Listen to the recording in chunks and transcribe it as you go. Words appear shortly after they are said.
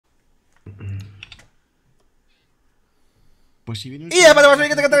Pues si viene un... Y ya para más,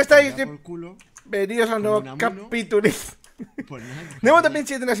 ¿qué tal estáis? por culo, Bienvenidos a un nuevo capítulo. pues nada, De Mundo Pequeño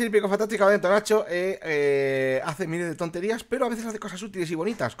tiene una serie pico fantástica de Nacho. Hace miles de tonterías, pero a veces hace cosas útiles y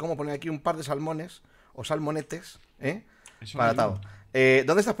bonitas, como poner aquí un par de salmones o salmonetes, para atado.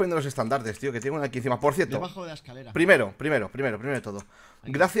 ¿Dónde estás poniendo los estandartes, tío? Que tengo uno aquí encima. Por cierto, debajo de la escalera. Primero de todo,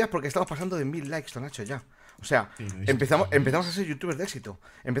 gracias porque estamos pasando de 1000 likes, Nacho, ya. O sea, empezamos a ser youtubers de éxito.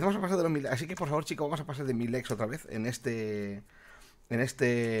 Empezamos a pasar de los 1000 likes. Así que, por favor, chicos, vamos a pasar de 1000 likes otra vez en este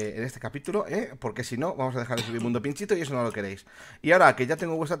capítulo, porque si no, vamos a dejar de subir Mundo Pinchito y eso no lo queréis. Y ahora que ya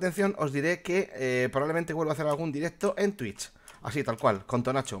tengo vuestra atención, os diré que probablemente vuelva a hacer algún directo en Twitch. Así, tal cual, con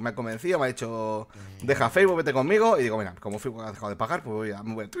Tonacho. Me ha convencido, me ha dicho, deja Facebook, vete conmigo. Y digo, mira, como Facebook ha dejado de pagar, pues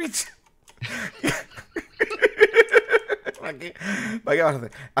me voy a Twitch. ¿Para qué vas a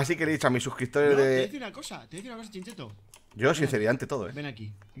hacer? Así que le he dicho a mis suscriptores Te voy a decir una cosa, Chincheto. Yo, sinceridad ante todo, Ven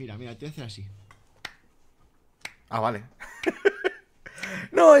aquí, mira, te voy a hacer así. Ah, vale.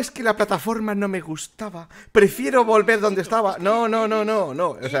 No, es que la plataforma no me gustaba. Prefiero volver donde estaba. No.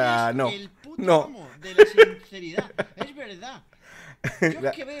 O sea, no. El puto amo de la sinceridad. Es verdad.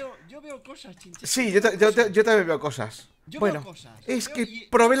 Yo veo cosas, Chincheto. Sí, yo también veo cosas. Bueno, es que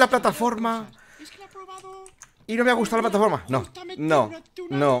probé la plataforma. Es que la he probado. ¿Y no me ha gustado la plataforma? No.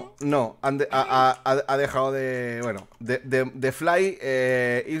 Ha dejado de... Bueno, de fly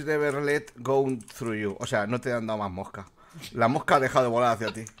is never let go through you. O sea, no te han dado más mosca. La mosca ha dejado de volar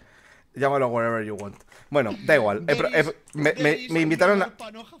hacia ti. Llámalo wherever you want. Bueno, da igual. Me invitaron a...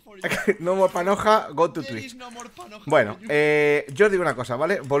 No more panoja, go to Twitch. Bueno, yo os digo una cosa,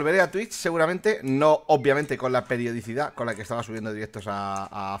 ¿vale? Volveré a Twitch seguramente, no obviamente con la periodicidad con la que estaba subiendo directos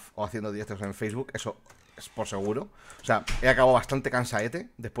o haciendo directos en Facebook, eso es por seguro. O sea, he acabado bastante cansaete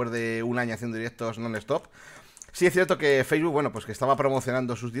después de un año haciendo directos non-stop. Sí es cierto que Facebook, bueno, pues que estaba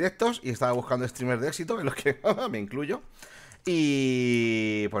promocionando sus directos y estaba buscando streamers de éxito, en los que me incluyo.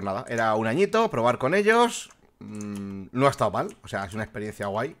 Y pues nada, era un añito, probar con ellos. No ha estado mal, o sea, es una experiencia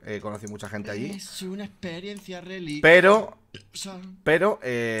guay. Conocí mucha gente allí. Es una experiencia religiosa. Pero,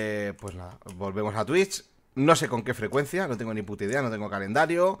 pues nada, volvemos a Twitch. No sé con qué frecuencia, no tengo ni puta idea, no tengo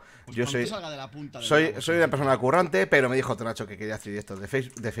calendario. Pues yo soy una persona currante, pero me dijo Tonacho que quería hacer directos de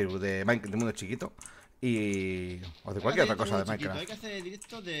Facebook, de Mundo Chiquito. O de cualquier otra cosa de Minecraft. Hay que hacer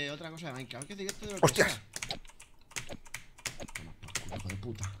directo de otra cosa de Minecraft. Hay que hacer directo de ¡Hostias! Hijo de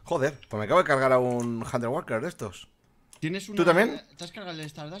puta. Joder, pues me acabo de cargar a un Underworker de estos. ¿Tienes una... ¿Tú también? ¿Te has cargado el de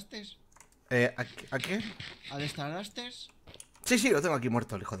Stardastes? ¿A qué? ¿Al de Stardastes? Sí, lo tengo aquí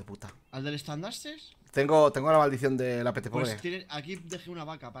muerto, el hijo de puta. ¿Al del Stardastes? Tengo la maldición de la PT pobre. Pues aquí dejé una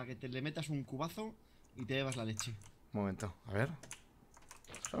vaca para que te le metas un cubazo y te bebas la leche. Un momento, a ver.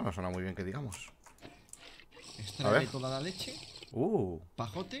 Eso no suena muy bien que digamos. Extrae toda la leche,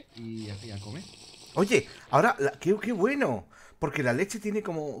 pajote y a comer. Oye, ahora, qué bueno. Porque la leche tiene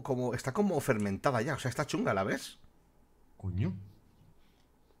está como fermentada ya. O sea, está chunga, ¿la ves? Coño.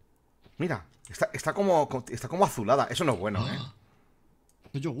 Mira, está como azulada. Eso no es bueno,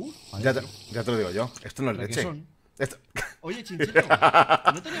 ¿Es yogur? Ya te lo digo yo. Esto no es leche. Oye, Chinchito,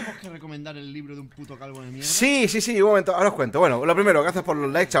 ¿no teníamos que recomendar el libro de un puto calvo de mierda? Sí, un momento, ahora os cuento. Bueno, lo primero, gracias por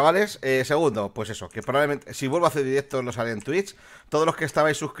los likes, chavales. Segundo, pues eso, que probablemente si vuelvo a hacer directos los haré en Twitch. Todos los que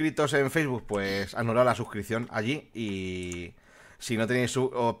estabais suscritos en Facebook, pues anulad la suscripción allí. Y si no tenéis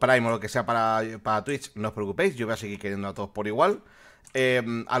Prime o lo que sea para Twitch, no os preocupéis, yo voy a seguir queriendo a todos por igual.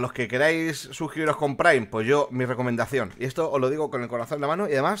 A los que queráis suscribiros con Prime, pues yo, mi recomendación, y esto os lo digo con el corazón en la mano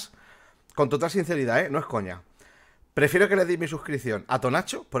y además con total sinceridad, no es coña. Prefiero que le deis mi suscripción a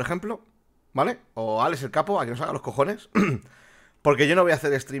Tonacho, por ejemplo, ¿vale? O a Alex el Capo, a que nos haga los cojones. Porque yo no voy a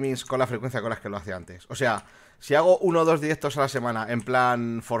hacer streamings con la frecuencia con las que lo hacía antes. O sea, si hago 1 o 2 directos a la semana en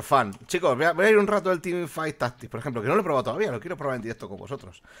plan for fun. Chicos, voy a ir un rato del Teamfight Tactics, por ejemplo, que no lo he probado todavía, lo quiero probar en directo con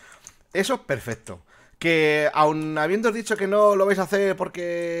vosotros. Eso es perfecto. Que aun habiendo dicho que no lo vais a hacer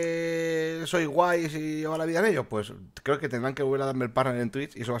porque sois guays y llevo la vida en ello, pues creo que tendrán que volver a darme el partner en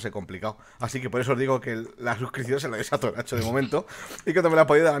Twitch y eso va a ser complicado. Así que por eso os digo que la suscripción se la deis a Tonacho de momento. Y cuando me la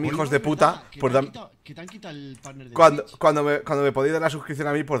podéis dar a mí, hijos de puta, pues ¿qué te han quitado el partner de Twitch? Cuando me podéis dar la suscripción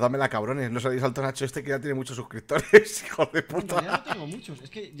a mí, pues dámela, cabrones. No se la deis al Tonacho este que ya tiene muchos suscriptores, hijos de puta. Ya no tengo muchos, es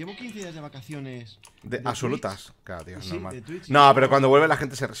que llevo 15 días de vacaciones. ¿De absolutas? Claro, tío, es sí, normal. Twitch, no, pero cuando vuelve la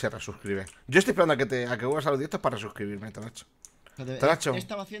gente se resuscribe. Yo estoy esperando a que vuelvas a los directos para resuscribirme, Tonacho. He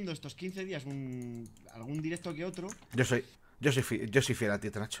estado haciendo estos 15 días algún directo que otro. Yo soy fiel a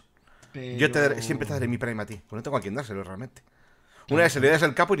ti, Tonacho. Pero... Yo siempre te daré mi Prime a ti, porque no tengo a quien dárselo realmente. Una vez se le das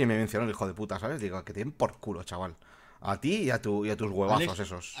el capo y ni me mencionó el hijo de puta, ¿sabes? Digo, que te den por culo, chaval. A ti y a tus huevazos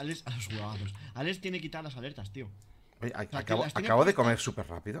esos. A los huevazos. Alex tiene que quitar las alertas, tío. Oye, O sea, que acabo, las tiene acabo de puestas, comer súper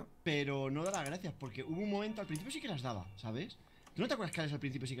rápido. pero no da las gracias, porque hubo un momento, al principio sí que las daba, ¿sabes? ¿Tú no te acuerdas que Alex al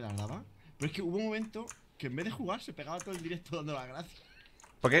principio sí que las daba? Pero es que hubo un momento que en vez de jugar se pegaba todo el directo dando las gracias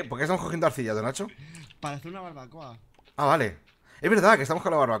 ¿Por qué estamos cogiendo arcilla, don Nacho? para hacer una barbacoa. Ah, vale. Es verdad que estamos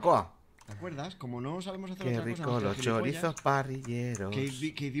con la barbacoa. ¿Te acuerdas? Como no sabemos hacer Qué otra cosa rico más que los gilipollas, chorizos parrilleros. que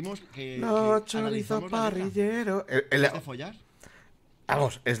hicimos que Los chorizos analizamos la letra. parrilleros. ¿Es de follar?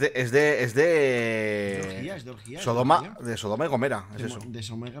 Vamos, es de De orgía, es de orgía. Sodoma, de Sodoma y Gomera, es eso. De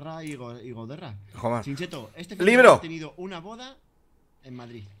Someguerra y Goderra. Joder. Chincheto, este ¡Libro! ha tenido una boda en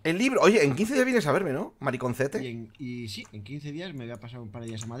Madrid. El libro, oye, en 15 días vienes a verme, ¿no? Mariconcete. Y sí, en 15 días me voy a pasar un par de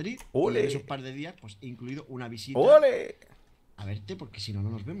días a Madrid. ¡Ole! Y en esos par de días, pues he incluido una visita ¡Ole! a verte, porque si no, no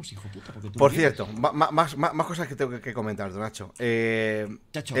nos vemos, hijo puta. Porque tú Por no vienes. cierto, más cosas que tengo que comentar, don Nacho.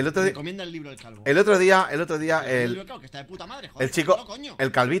 Chacho, el otro día, recomienda el libro del calvo. el otro día, El libro del el, calvo, que está de puta madre, joder. el chico, no, coño.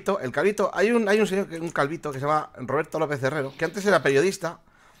 el calvito, hay un señor, un calvito que se llama Roberto López Herrero, que antes era periodista,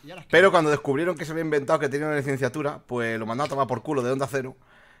 Y ahora es que- pero cuando descubrieron que se había inventado que tenía una licenciatura, pues lo mandaron a tomar por culo de Onda Cero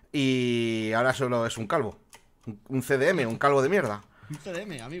y ahora solo es un calvo. Un CDM, un calvo de mierda. Un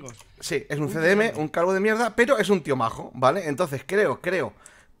CDM, amigos. Sí, es un Un CDM, CDM. un calvo de mierda, pero es un tío majo, ¿vale? Entonces creo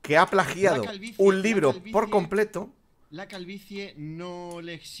que ha plagiado La calvicie, un la libro calvicie. por completo. La calvicie no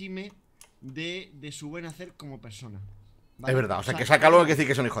le exime de su buen hacer como persona. ¿vale? Es verdad, o sea, que sea calvo no quiere decir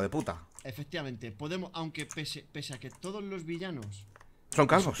que es un hijo de puta. Efectivamente, podemos, aunque pese a que todos los villanos, Son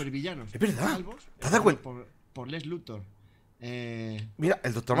calvos. supervillanos, Es verdad. calvos, ¿Te has dado cuenta? por Les Luthor, Mira,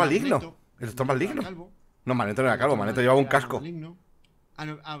 el doctor Maligno. Magneto, El doctor Maligno. calvo, No, Magneto no era el calvo, Doctor Magneto llevaba un era casco. maligno.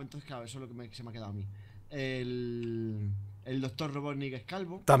 Entonces claro, eso es lo que se me ha quedado a mí. El doctor Robotnik es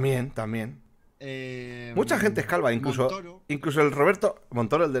calvo. También. Mucha gente es calva, Montoro, incluso el Roberto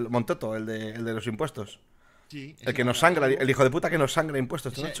Montoro, Montoto, el de los impuestos. sí, El que nos sangra, el hijo de puta que nos sangra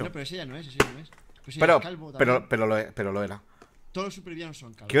impuestos, ese, Nacho. no, pero ese ya no es, ese ya no es. Pues Pero, es calvo también. pero lo era. Todos los supervillanos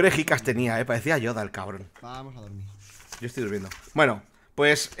son calvos. Qué orejicas tenía, parecía Yoda el cabrón. Vamos a dormir. Yo estoy durmiendo. Bueno,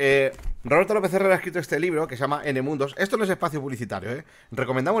 pues Roberto López Herrera ha escrito este libro que se llama N Mundos. Esto no es espacio publicitario, ¿eh?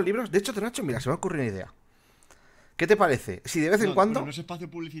 Recomendamos libros. De hecho, Nacho, mira, se me ocurre una idea. ¿Qué te parece? Si de vez en cuando... Pero no es espacio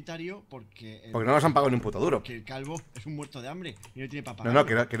publicitario porque... Porque no nos han pagado ni un puto duro. Que el calvo es un muerto de hambre y no tiene para No,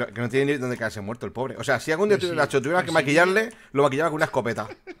 pagar. que no tiene ni dónde caerse muerto el pobre. O sea, si algún día Pues sí, Nacho tuviera pues que sí. maquillarle, lo maquillaba con una escopeta.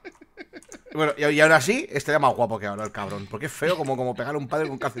 Bueno, y aún así estaría más guapo que ahora el cabrón. Porque es feo como pegar a un padre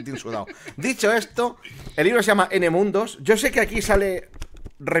con un calcetín sudado. Dicho esto, el libro se llama N Mundos. Yo sé que aquí sale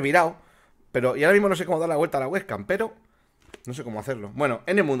revirado, pero y ahora mismo no sé cómo dar la vuelta a la webcam, pero no sé cómo hacerlo. Bueno,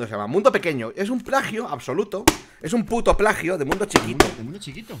 N Mundos se llama Mundo Pequeño. Es un plagio absoluto. Es un puto plagio de Mundo Chiquito. El mundo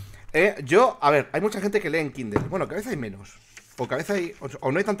chiquito. A ver, hay mucha gente que lee en Kindle. Bueno, que a veces hay menos. O que a veces hay.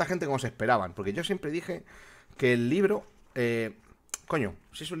 O no hay tanta gente como se esperaban. Porque yo siempre dije que el libro. Coño,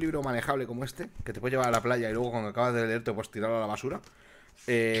 si es un libro manejable como este, que te puedes llevar a la playa y luego cuando acabas de leer te puedes tirarlo a la basura.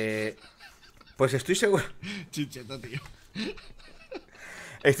 Pues estoy seguro. Chincheto, tío.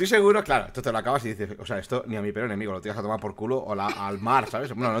 Estoy seguro, claro, esto te lo acabas y dices, o sea, esto ni a mi peor enemigo, lo tiras a tomar por culo o al mar,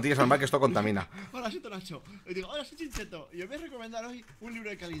 ¿sabes? Bueno, no tires al mar que esto contamina. Hola, soy Nacho. Y digo, hola, soy Chincheto. Y os voy a recomendar hoy un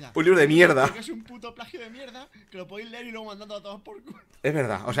libro de calidad. Un libro de mierda. Porque es un puto plagio de mierda que lo podéis leer y luego mandando a tomar por culo. Es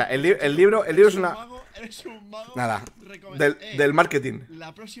verdad, o sea, el libro es una... Eres un mago. Nada, Recomenda- del marketing.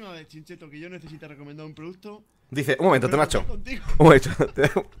 La próxima vez, Chincheto, que yo necesite recomendar un producto... Dice, un momento, me lo Nacho. conté contigo. Un momento.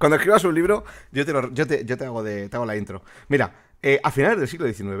 Cuando escribas un libro, yo te hago la intro. Mira, a finales del siglo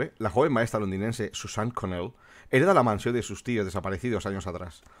XIX, la joven maestra londinense Susan Connell hereda la mansión de sus tíos desaparecidos años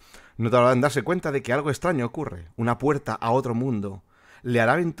atrás. No tardará en darse cuenta de que algo extraño ocurre. Una puerta a otro mundo le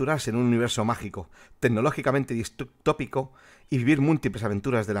hará aventurarse en un universo mágico, tecnológicamente distópico y vivir múltiples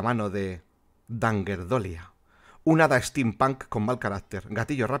aventuras de la mano de Dangerdolia. Un hada steampunk con mal carácter,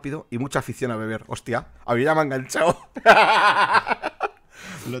 gatillo rápido y mucha afición a beber. Hostia, a mí ya me ha enganchado.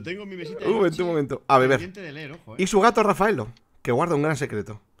 Lo tengo en mi mesita de Un noche, momento. A beber. pendiente de leer, ojo, Y su gato Rafaelo, que guarda un gran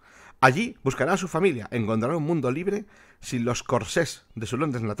secreto. Allí buscará a su familia, encontrará un mundo libre, sin los corsés de su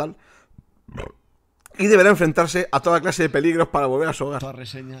Londres natal, y deberá enfrentarse a toda clase de peligros para volver a su hogar. Toda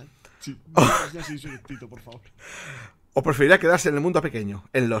reseña. Sí, ya sin subtítulo, por favor. O preferirá quedarse en el mundo pequeño,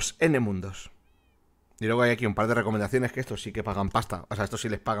 en los N mundos. Y luego hay aquí un par de recomendaciones que estos sí que pagan pasta. O sea, estos sí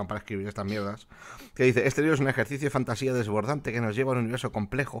les pagan para escribir estas mierdas. Que dice, este libro es un ejercicio de fantasía desbordante que nos lleva a un universo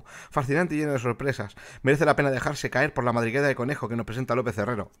complejo, fascinante y lleno de sorpresas. Merece la pena dejarse caer por la madriguera de conejo que nos presenta López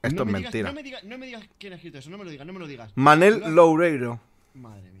Herrero. Esto es mentira. No me digas quién ha escrito eso, no me lo digas. Manel Loureiro.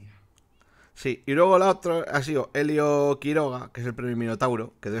 Madre mía. Sí, y luego la otra ha sido Helio Quiroga, que es el premio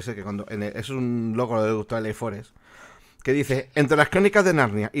Minotauro, que debe ser que cuando... es un loco de Australia y Forest. que dice: entre las crónicas de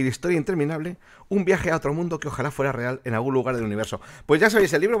Narnia y la historia interminable, un viaje a otro mundo que ojalá fuera real en algún lugar del universo. Pues ya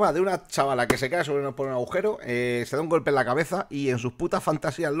sabéis, el libro va de una chavala que se cae por un agujero, se da un golpe en la cabeza y en sus putas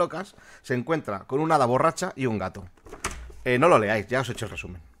fantasías locas se encuentra con una hada borracha y un gato. No lo leáis, ya os he hecho el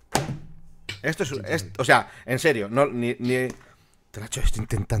resumen. Esto es, o sea, en serio, no, ni Nacho, estoy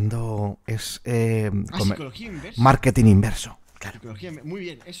intentando. Psicología inversa. Marketing inverso. Claro. Muy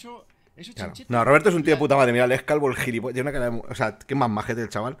bien, eso claro. No, Roberto es un tío de puta madre. Mira, es calvo el gilipollas. Tiene una cara de... O sea, qué más majete el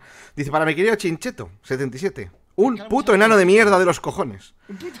chaval. Dice: para mi querido Chincheto, 77. Un puto enano de mierda de los cojones.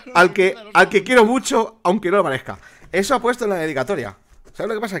 Al que quiero mucho, aunque no lo parezca. Eso ha puesto en la dedicatoria. ¿Sabes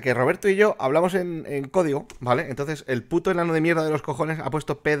lo que pasa? Que Roberto y yo hablamos en código, ¿vale? Entonces, el puto enano de mierda de los cojones ha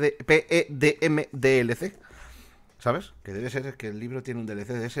puesto PEDMDLC. ¿Sabes? Que debe ser que el libro tiene un DLC,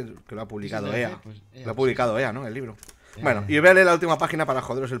 debe ser que lo ha publicado EA. Pues, lo ha publicado EA, ¿no? El libro. Bueno, y voy a leer la última página para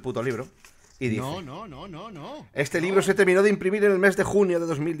joderos el puto libro. Y dice: No. Este libro se terminó de imprimir en el mes de junio de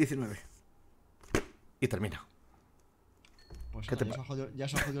 2019. Y termina. Pues ¿qué te pasa? ¿Ya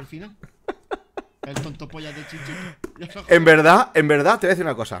se ha jodido el final? El tonto polla de Chiquito. En verdad, te voy a decir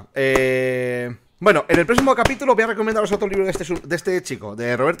una cosa. Bueno, en el próximo capítulo voy a recomendaros otro libro de este chico,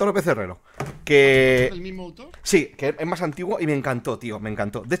 de Roberto López Herrero. Que... ¿Es el mismo autor? Sí, que es más antiguo y me encantó, tío, me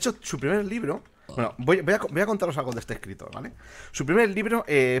encantó. De hecho, su primer libro... Bueno, voy a contaros algo de este escritor, ¿vale? Su primer libro,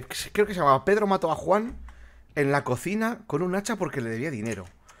 creo que se llamaba Pedro mató a Juan en la cocina con un hacha porque le debía dinero.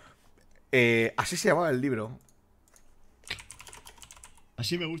 Así se llamaba el libro.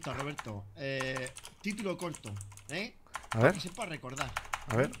 Así me gusta, Roberto. Título corto, ¿eh? A ver. Que sepa recordar.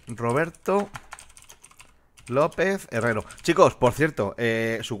 A ver, Roberto López Herrero. Chicos, por cierto,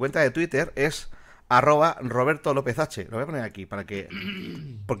 su cuenta de Twitter es @RobertoLópezH. Lo voy a poner aquí para que...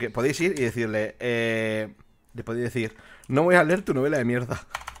 Porque podéis ir y decirle... le podéis decir: no voy a leer tu novela de mierda.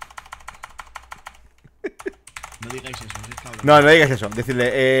 No digáis eso, es cabrón. No digáis eso.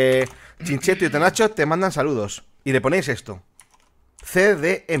 Decirle: Chincheto y Tonacho te mandan saludos. Y le ponéis esto: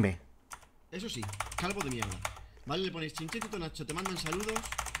 CDM. Eso sí, calvo de mierda. Vale, le ponéis: Chincheto y Tonacho te mandan saludos.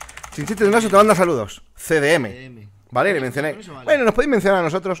 Chincheto y Tonacho te mandan saludos. CDM. ¿Vale? Le mencioné. Vale. Bueno, nos podéis mencionar a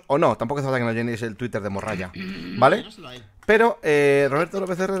nosotros o no. Tampoco hace falta que nos llenéis el Twitter de morralla. ¿Vale? Pero, Roberto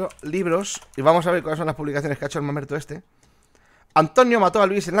López Herrero, libros. Y vamos a ver cuáles son las publicaciones que ha hecho el mamerto este. Antonio mató a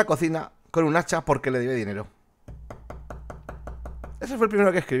Luis en la cocina con un hacha porque le debía dinero. Ese fue el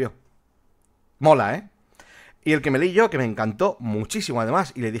primero que escribió. Mola, ¿eh? Y el que me leí yo, que me encantó muchísimo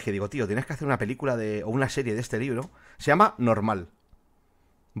además. Y le dije, digo, tío, tienes que hacer una película o una serie de este libro. Se llama Normal.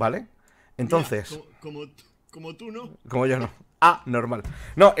 ¿Vale? Entonces... Mira, como tú, ¿no? Como yo no. Ah, normal.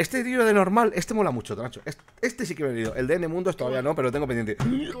 No, este libro de Normal, este mola mucho, Nacho. Este sí que me he leído. El de N Mundos todavía no, pero lo tengo pendiente.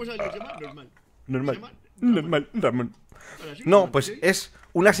 ¿Cómo se llama? Normal. No, pues es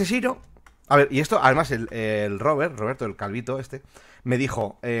un asesino. A ver, y esto, además, el Roberto, el calvito este, me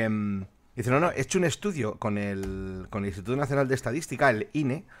dijo... dice, no, he hecho un estudio con el Instituto Nacional de Estadística, el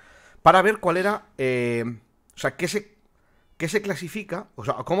INE, para ver cuál era... o sea, qué se clasifica... O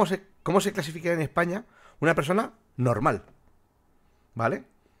sea, cómo se clasifica en España una persona normal. ¿Vale?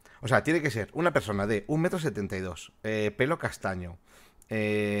 O sea, tiene que ser una persona de 1,72 m, pelo castaño,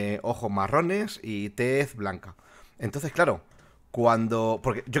 ojos marrones y tez blanca. Entonces, claro,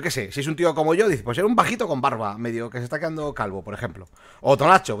 porque, yo qué sé, si es un tío como yo, dice, pues era un bajito con barba, medio que se está quedando calvo, por ejemplo. O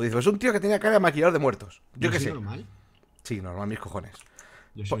Tonacho, dice, pues es un tío que tenía cara de maquillador de muertos. Yo qué sé. ¿Normal? Sí, normal, mis cojones.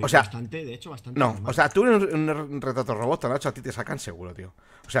 Yo soy bastante, de hecho, bastante no, normal. O sea, tú eres un retrato robot, Tonacho, a ti te sacan seguro, tío.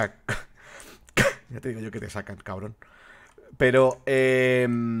 O sea, ya te digo yo que te sacan, cabrón. Pero,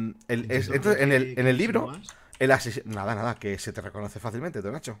 entonces, en el libro, el asesino... Nada, que se te reconoce fácilmente,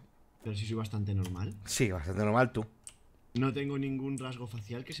 Tonacho. Pero si soy bastante normal. Sí, bastante normal tú. No tengo ningún rasgo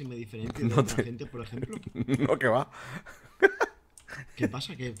facial que se me diferencie de otra gente, por ejemplo. No, que va. ¿Qué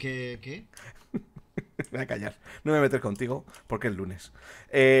pasa? ¿Qué? Me voy a callar. No me voy a meter contigo porque es lunes.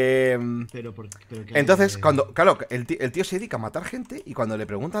 Pero entonces, claro, el tío se dedica a matar gente y cuando le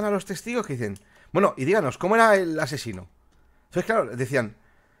preguntan a los testigos que dicen, bueno, y díganos, ¿cómo era el asesino? Entonces, claro, decían,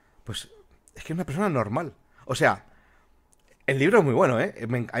 pues es que es una persona normal. O sea, el libro es muy bueno, ¿eh?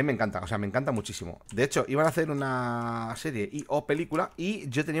 A mí me encanta, o sea, me encanta muchísimo. De hecho, iban a hacer una serie o película y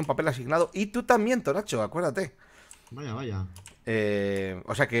yo tenía un papel asignado. Y tú también, Tonacho, acuérdate. Vaya.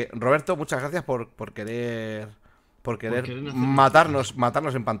 O sea que, Roberto, muchas gracias por querer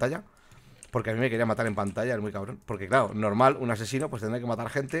matarnos en pantalla. Porque a mí me quería matar en pantalla, es muy cabrón. Porque claro, normal, un asesino pues tendrá que matar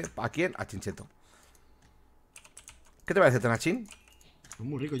gente. ¿A quién? A Chincheto. ¿Qué te parece, Tonachín?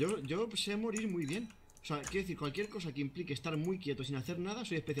 Muy rico, yo sé morir muy bien. O sea, quiero decir, cualquier cosa que implique estar muy quieto sin hacer nada,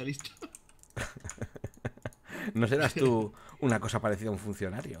 soy especialista. ¿No serás tú una cosa parecida a un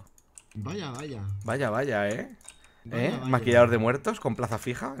funcionario? Vaya, ¿eh? Vaya, vaya. Maquillador de muertos con plaza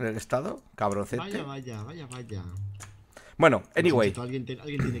fija en el estado. Cabroncete. Vaya. Bueno, anyway. Chiquito, alguien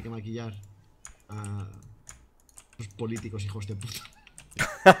tiene que maquillar a los políticos hijos de puta.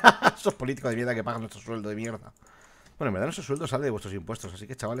 Esos políticos de mierda que pagan nuestro sueldo de mierda. Bueno, en verdad nuestro sueldo sale de vuestros impuestos. Así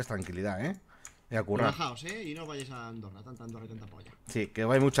que chavales, tranquilidad, Y a currar. Relajaos, y no vayáis a Andorra. Tanta Andorra y tanta polla. Sí, que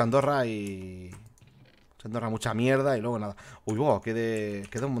va mucha Andorra y... Andorra mucha mierda y luego nada. Uy, wow,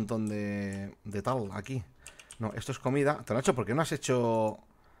 queda un montón de tal aquí. No, esto es comida. Tonacho, ¿por qué no has hecho...?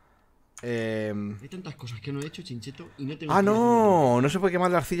 Hay tantas cosas que no he hecho, Chincheto, y no tengo... Ah, no, no se puede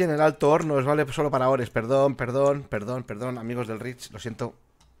quemar la arcilla en el alto horno, os vale solo para ores. Perdón, amigos del Rich, lo siento.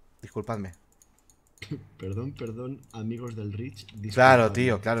 Disculpadme. Perdón, amigos del Rich. Claro,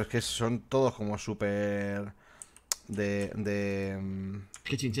 tío, claro, es que son todos como súper...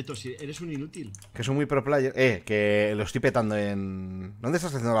 Que Chincheto, si eres un inútil. Que son muy pro player. Que lo estoy petando en... ¿Dónde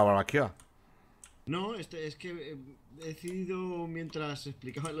estás haciendo la barbacoa? No, es que he decidido mientras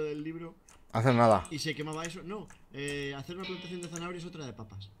explicaba lo del libro. Hacer nada. Y se quemaba eso. No, hacer una plantación de zanahorias, otra de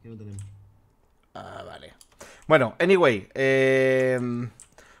papas, que no tenemos. Ah, vale. Bueno, anyway.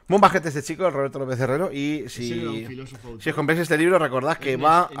 Muy bajete este chico, el Roberto López Herrero. Y si os compráis este libro, recordad que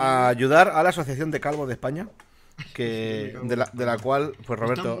va a ayudar a la Asociación de Calvos de España. De la cual, pues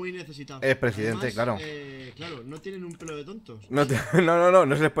Roberto es presidente. Además, claro. Claro, no tienen un pelo de tontos. No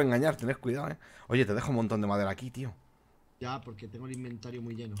se les puede engañar, tened cuidado, Oye, te dejo un montón de madera aquí, tío. Ya, porque tengo el inventario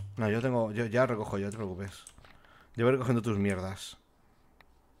muy lleno. No, yo ya recojo yo, no te preocupes. Yo voy recogiendo tus mierdas.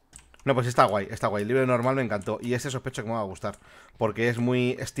 No, pues está guay. El libro normal me encantó. Y este sospecho que me va a gustar. Porque es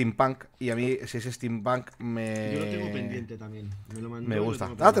muy steampunk. Y a mí, si es steampunk, Yo lo tengo pendiente también. Me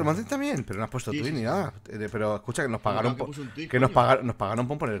gusta. Ah, te lo mandé también. Pero no has puesto tweet ni nada. Pero escucha, que nos pagaron nos pagaron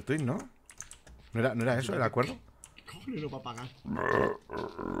por poner tweet, ¿no? ¿No era eso el acuerdo? ¿Qué cojones lo va a pagar?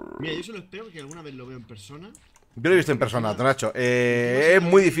 Mira, yo solo espero que alguna vez lo veo en persona. Yo lo he visto en persona, Tonacho. Es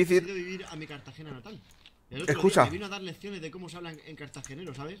muy difícil. He vivir a mi Cartagena natal. Escucha. Me vino a dar lecciones de cómo se habla en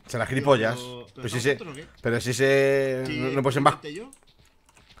cartagenero, ¿sabes? Se las gilipollas. Pero si se... no puede ser más...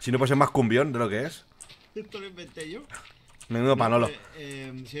 Si no puede ser más cumbión de lo que es. Esto lo inventé yo. Menudo panolo. Se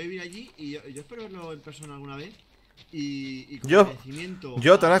va a vivir allí y yo espero verlo en persona alguna vez. Y con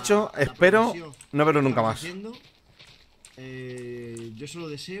yo, Tonacho, espero no verlo nunca más. Yo solo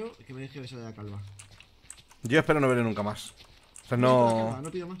deseo que me deje besar de la calva. Yo espero no verlo nunca más. O sea, no...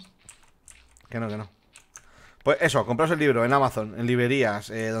 No pido más. Que no. Pues eso, compraos el libro en Amazon, en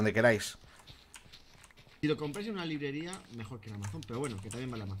librerías, donde queráis. Si lo compráis en una librería, mejor que en Amazon, pero bueno, que también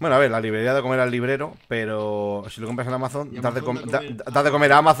vale Amazon. Bueno, a ver, la librería de comer al librero, pero si lo compras en Amazon, das de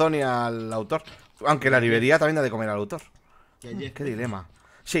comer a Amazon y al autor. Aunque la librería también da de comer al autor. Qué dilema.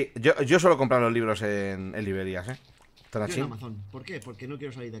 Sí, yo suelo comprar los libros en librerías, Yo en Amazon. ¿Por qué? Porque no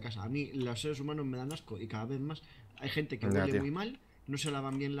quiero salir de casa. A mí los seres humanos me dan asco y cada vez más hay gente que huele muy mal, no se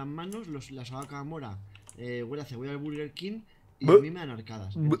lavan bien las manos, la sobaca mora huele a cebolla del Burger King y a mí me dan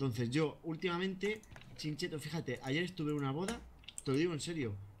arcadas. Entonces yo últimamente, Chincheto, fíjate, ayer estuve en una boda, te lo digo en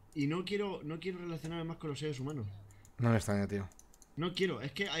serio, y no quiero relacionarme más con los seres humanos. No me extraña, tío. No quiero,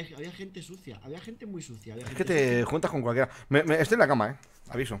 es que había gente sucia, había gente muy sucia. Es que te juntas con cualquiera. Estoy en la cama,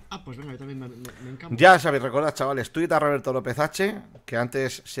 aviso. Ah, pues venga, yo también me encanta. Ya sabéis, recordad, chavales, tuit a Roberto López H, que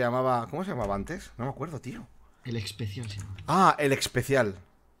antes se llamaba... ¿Cómo se llamaba antes? No me acuerdo, tío. El especial se llama. Ah, el especial.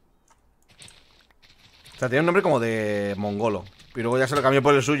 O sea, tenía un nombre como de mongolo. Y luego ya se lo cambió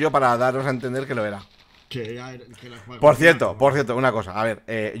por el suyo para darnos a entender que lo era. Por cierto, una cosa. A ver,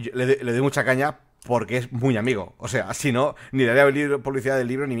 le doy mucha caña porque es muy amigo. O sea, si no, ni le haría publicidad del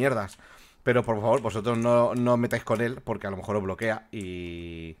libro ni mierdas. Pero por favor, vosotros no metáis con él porque a lo mejor os bloquea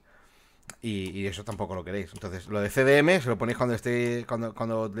y eso tampoco lo queréis. Entonces, lo de CDM se lo ponéis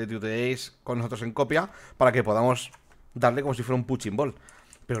cuando le tuteéis con nosotros en copia para que podamos darle como si fuera un punching ball.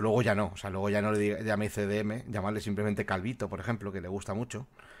 Pero luego ya no, o sea, luego ya no le llaméis CDM, llamadle simplemente Calvito, por ejemplo, que le gusta mucho,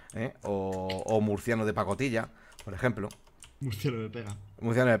 o Murciano de pacotilla, por ejemplo. Murciano le pega.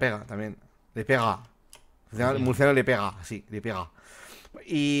 Murciano le pega, también. Le pega. Murciano le pega, sí, le pega.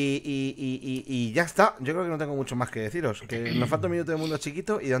 Y ya está. Yo creo que no tengo mucho más que deciros. Que nos falta un minuto de Mundo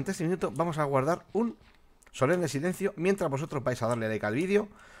Chiquito y durante este minuto vamos a guardar un solemne silencio mientras vosotros vais a darle like al vídeo,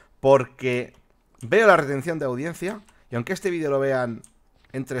 porque veo la retención de audiencia y aunque este vídeo lo vean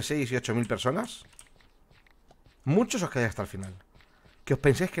entre 6 y 8 mil personas, muchos os quedáis hasta el final. Que os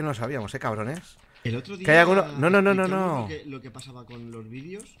penséis que no lo sabíamos, cabrones. El otro día que hay alguno... No. Lo que pasaba con los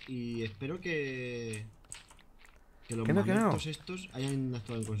vídeos y espero que los que no. estos hayan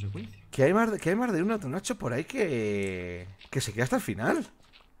actuado en consecuencia. Que hay más de uno, Nacho, por ahí que se queda hasta el final.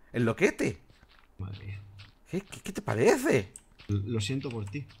 El loquete. Madre mía. ¿Qué te parece? Lo siento por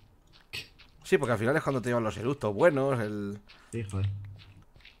ti. Sí, porque al final es cuando te llevan los eructos buenos, Sí, joder.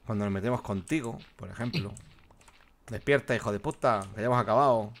 cuando nos metemos contigo, por ejemplo. Despierta, hijo de puta, que ya hemos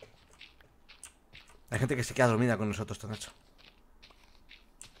acabado. Hay gente que se queda dormida con nosotros esta noche.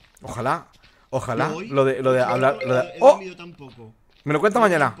 Ojalá, lo de hablar. ¡Oh! Tampoco. Me lo cuenta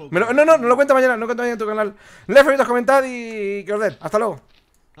mañana. No lo cuenta mañana, no lo cuenta mañana en tu canal. Like, favoritos, comentad y que os den. Hasta luego.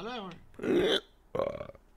 Hasta luego.